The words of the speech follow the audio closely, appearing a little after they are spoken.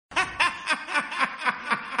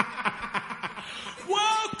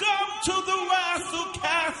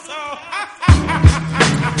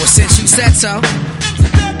said so.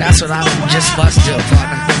 That's what I just must do,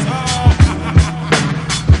 partner.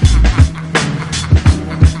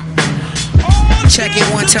 Check it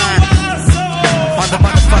one time. On the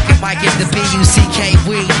motherfucking mic is the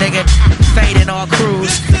B-U-C-K-W, nigga. Fading all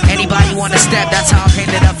crews. Anybody wanna step, that's how I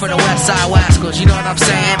painted up for the West Side Wascals. You know what I'm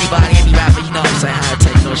saying? Anybody, any rapper, you know what I'm saying? I don't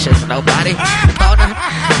take no shit from nobody. Partner,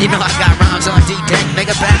 you know I got rhymes on D-Deck,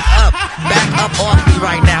 nigga. Back up off me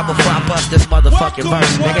right now before I bust this motherfucking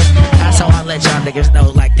verse, nigga. That's how I let y'all niggas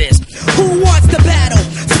know like this. Who wants the battle?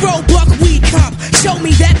 Throw buck, weed comp. Show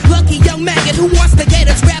me that lucky young maggot who wants to get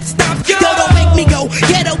his rap stomped. Yo, don't make me go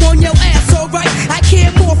ghetto on your ass, alright? I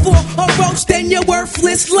care more for a roast than your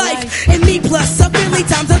worthless life. And me plus a million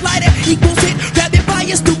times a lighter equals hit. Grab it by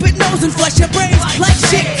your stupid nose and flush your brains like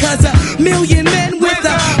shit. Cause a million men with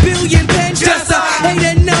a billion pens just ain't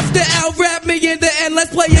enough to out-rap me in the end.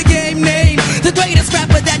 Let's play a game name. The greatest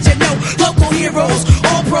rapper that you know. Local heroes,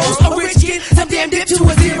 all pros, a rich kid, some damn dip to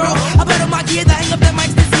a zero. I bet on my gear that hang up that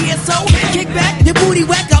mic to see it so. Kick back, your booty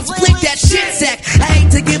whack, I'll split that shit sack. I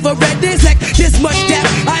hate to give a red dick this much dap.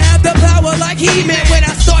 I have the power like He-Man when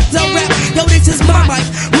I start to rap. Yo, this is my mic,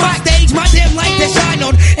 my stage, my damn light to shine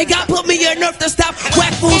on. And God put me a nerve to stop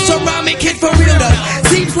whack fools surround me, kid, for real though.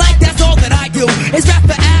 Seems like that's all that I do is rap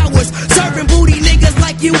for hours, serving booty niggas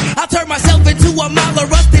like you. I'll turn myself into a mile of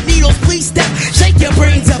rusted needles. Please step, shake your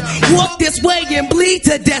brains up, walk this way and bleed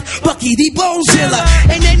to death. Bucky the Bone Chiller,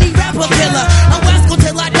 and any rapper killer. I'm Wascal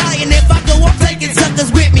till I die, and if I go, I'm taking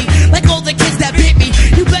suckers with me, like all the kids that bit me.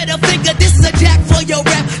 You better figure this is a jack for your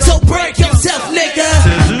rap, so break yourself, nigga.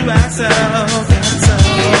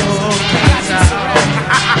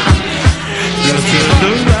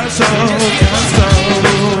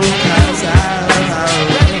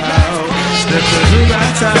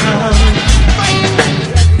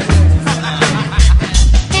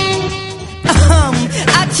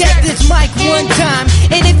 I checked this mic one time,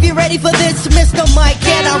 and if you're ready for this, Mr. Mike,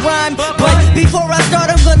 can I rhyme? But before I start,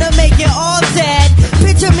 I'm gonna make you all sad.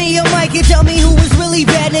 Picture me a mic and tell me who was really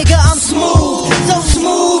bad, nigga. I'm smooth, so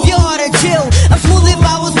smooth, you ought to chill. I'm smooth if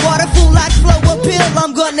I was water, fool, I'd flow a pill.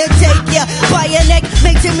 I'm gonna take ya by your neck,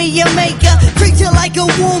 make to me a maker. Treat you like a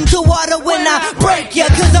womb to water when I break ya.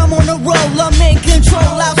 Cause I'm on a roll, I'm in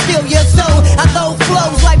control, I'll steal your soul. I throw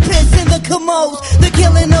flows like piss in the commodes. The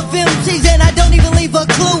killing of MCs and I don't even leave a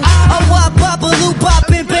clue. I wop, bop, a loop, bop,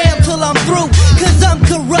 and bam till I'm through. Cause I'm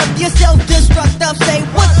corrupt, you're self-destructive. Say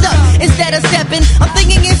what's up instead of stepping. I'm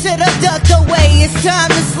thinking you should have ducked away. It's time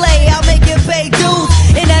to slay, I'll make you pay dues.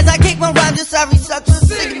 And as I kick my rhymes, the sorry sucks and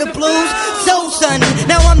sing the blues. So son,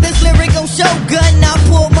 now I'm this lyrical shogun. I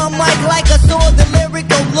pull my mic like a sword. The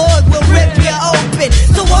lyrical lord will rip you open.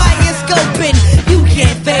 So why you scoping? You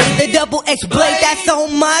can't fade the double X blade that's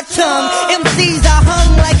on my tongue. MCs are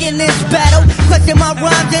hung like in this battle. Question my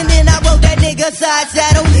rhymes and then I wrote that nigga side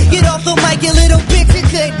saddle. Get off the mic, you little bitch, you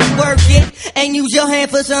couldn't work it. And use your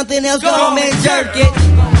hand for something else, go home and jerk it.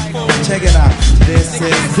 Check it out. This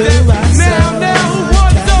is who I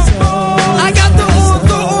what's up? I got the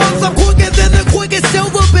horns, I'm quicker than the quickest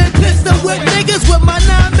silver pen pistol with niggas with my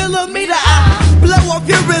 9mm. I blow off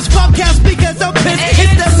your wrist, podcast speakers, I'm pissed.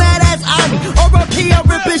 It's the mad ass army, R.I.P. I'm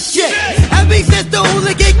ripping shit. Ever since the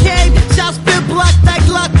hooligan came, shots spit block, that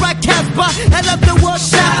Glock, rock, Casper, and up the world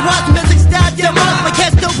shot, rock music style, your mouth, but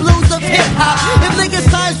catch the blues of hip hop. If niggas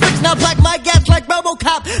science fiction, I black my gas like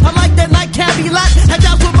Robocop. I'm like that night cabbie lot, I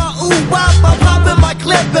dance with my ooh-wop, I'm popping my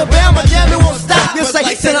clip, and bam, my jam, it won't stop. You say,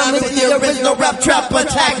 then I'm in the original rap trap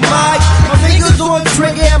attack mic. My fingers on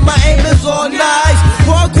trigger and my aim is on nice.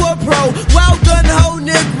 Hardcore pro, well done, ho,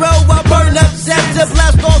 Negro. I burn up sets and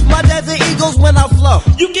blast off my desert eagles when I flow.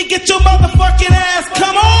 You can get your motherfucking ass.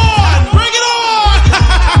 Come on, bring it on.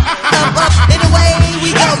 Up, and away we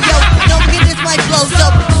go, yo. Don't get this mic flow so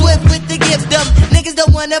swift with the gift of niggas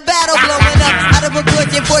don't want a battle blowing up out of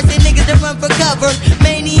proportion, forcing niggas to run for cover.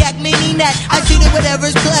 Maniac, meaning that I shoot it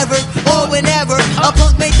whatever's clever or whenever a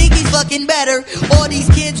punk may think he's fucking better. All these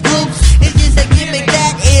kids groups, it's just a gimmick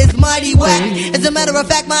that is mighty whack. As a matter of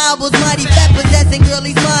fact, my album's mighty fat, possessing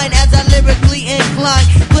girlies' mind as I lyrically incline.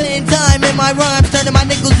 Putting time in my rhymes, turning my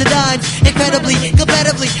nickels to dimes. Incredibly,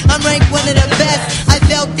 competitively, I'm ranked one of the best. I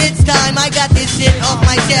felt it's time, I got this shit off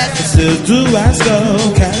my chest. Still do I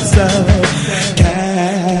go, cash.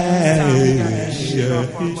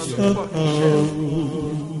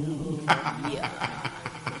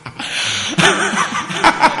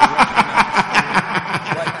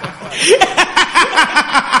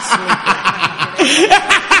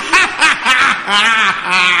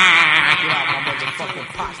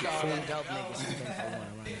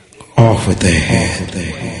 Off with their head.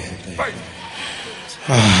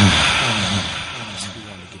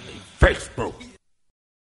 Facebook.